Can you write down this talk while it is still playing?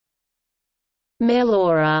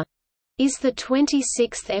Melora is the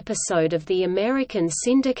 26th episode of the American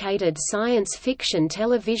syndicated science fiction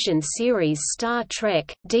television series Star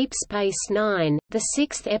Trek: Deep Space Nine, the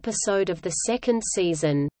sixth episode of the second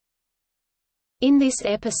season. In this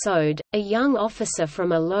episode, a young officer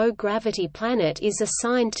from a low-gravity planet is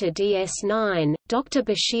assigned to DS9. Dr.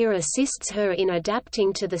 Bashir assists her in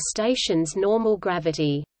adapting to the station's normal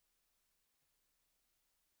gravity.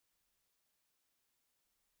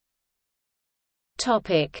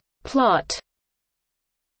 Plot.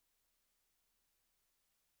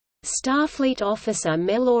 Starfleet officer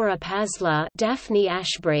Melora Pazler, Daphne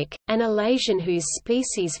Ashbrook, an Alasian whose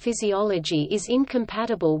species physiology is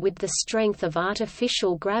incompatible with the strength of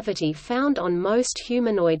artificial gravity found on most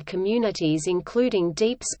humanoid communities including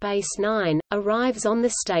Deep Space Nine, arrives on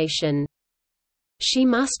the station. She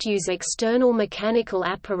must use external mechanical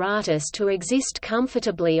apparatus to exist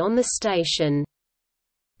comfortably on the station.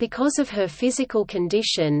 Because of her physical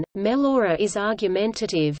condition, Melora is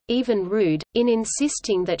argumentative, even rude, in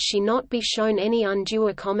insisting that she not be shown any undue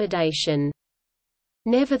accommodation.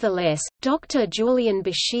 Nevertheless, Dr. Julian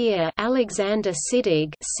Bashir Alexander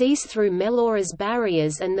Siddig sees through Melora's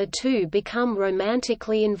barriers and the two become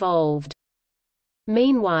romantically involved.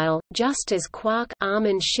 Meanwhile, just as Quark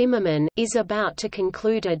Armin Shimmerman is about to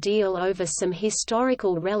conclude a deal over some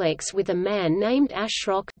historical relics with a man named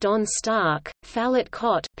Ashrock Don Stark, Fallet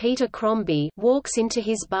Cott Peter Crombie walks into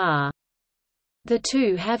his bar. The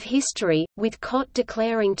two have history, with Cott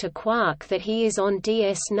declaring to Quark that he is on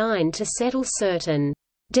DS9 to settle certain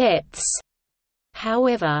debts.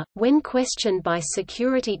 However, when questioned by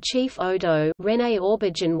Security Chief Odo René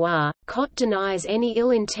Aubergenois, Cott denies any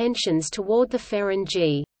ill intentions toward the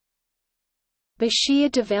Ferengi.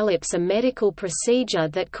 Bashir develops a medical procedure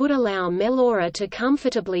that could allow Melora to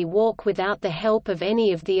comfortably walk without the help of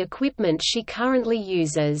any of the equipment she currently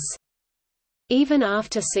uses. Even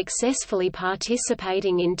after successfully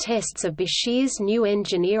participating in tests of Bashir's new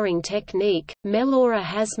engineering technique, Melora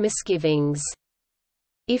has misgivings.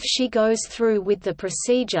 If she goes through with the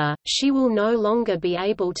procedure, she will no longer be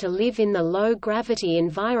able to live in the low-gravity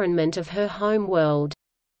environment of her home world.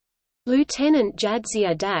 Lieutenant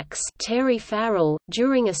Jadzia Dax Terry Farrell,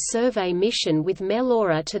 during a survey mission with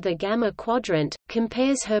Melora to the Gamma Quadrant,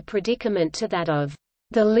 compares her predicament to that of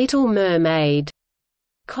the Little Mermaid.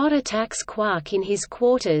 Cott attacks Quark in his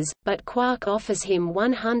quarters, but Quark offers him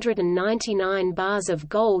 199 bars of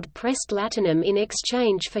gold-pressed latinum in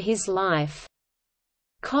exchange for his life.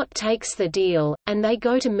 Cott takes the deal, and they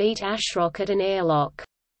go to meet Ashrock at an airlock.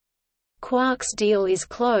 Quark's deal is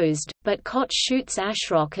closed, but Cott shoots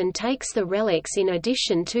Ashrock and takes the relics in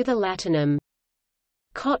addition to the latinum.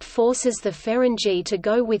 Cott forces the Ferengi to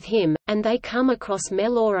go with him, and they come across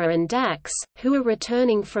Melora and Dax, who are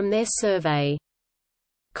returning from their survey.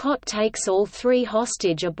 Cott takes all three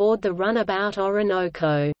hostage aboard the runabout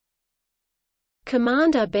Orinoco.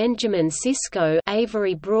 Commander Benjamin Sisko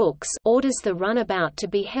Avery Brooks orders the runabout to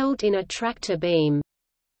be held in a tractor beam.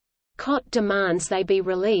 Cott demands they be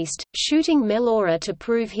released, shooting Melora to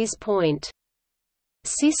prove his point.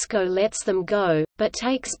 Sisko lets them go, but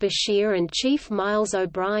takes Bashir and Chief Miles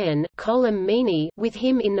O'Brien Colm Meaney with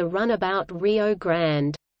him in the runabout Rio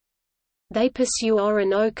Grande. They pursue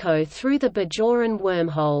Orinoco through the Bajoran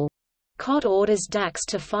wormhole. Cott orders Dax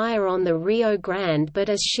to fire on the Rio Grande, but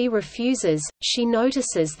as she refuses, she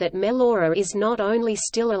notices that Melora is not only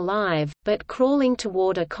still alive, but crawling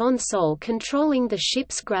toward a console controlling the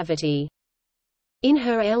ship's gravity. In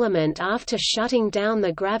her element after shutting down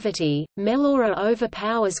the gravity, Melora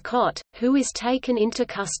overpowers Cott, who is taken into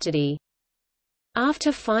custody.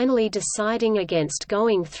 After finally deciding against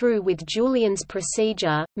going through with Julian's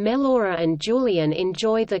procedure, Melora and Julian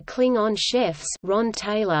enjoy the Klingon chef's Ron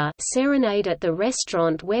Taylor serenade at the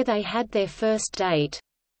restaurant where they had their first date.